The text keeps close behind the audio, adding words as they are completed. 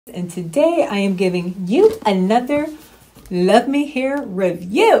And today I am giving you another Luvme hair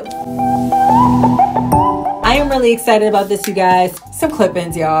review. I am really excited about this, you guys. Some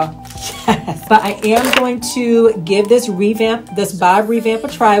clip-ins, y'all. Yes. But I am going to give this bob revamp a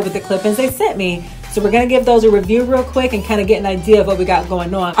try with the clip-ins they sent me. So we're going to give those a review real quick and kind of get an idea of what we got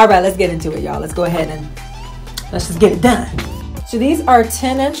going on. All right, let's get into it, y'all. Let's go ahead and let's just get it done. So these are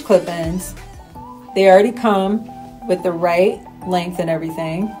 10-inch clip-ins. They already come with the right length and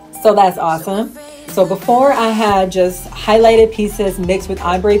everything. So that's awesome. So before I had just highlighted pieces mixed with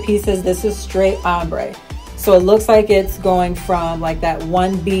ombre pieces. This is straight ombre. So it looks like it's going from like that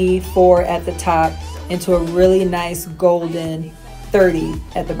 1B4 at the top into a really nice golden 30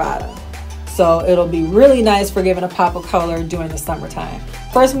 at the bottom. So it'll be really nice for giving a pop of color during the summertime.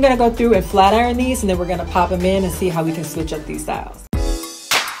 First, I'm gonna go through and flat iron these, and then we're gonna pop them in and see how we can switch up these styles.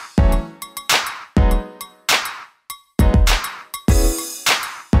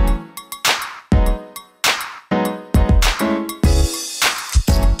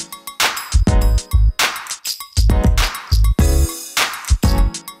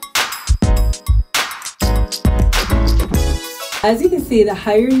 As you can see, the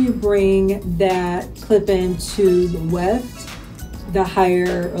higher you bring that clip-in to the weft, the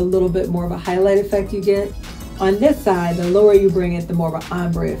higher, a little bit more of a highlight effect you get. On this side, the lower you bring it, the more of an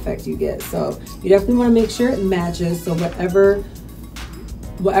ombre effect you get. So you definitely want to make sure it matches. So whatever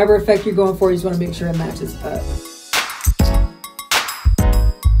effect you're going for, you just want to make sure it matches up.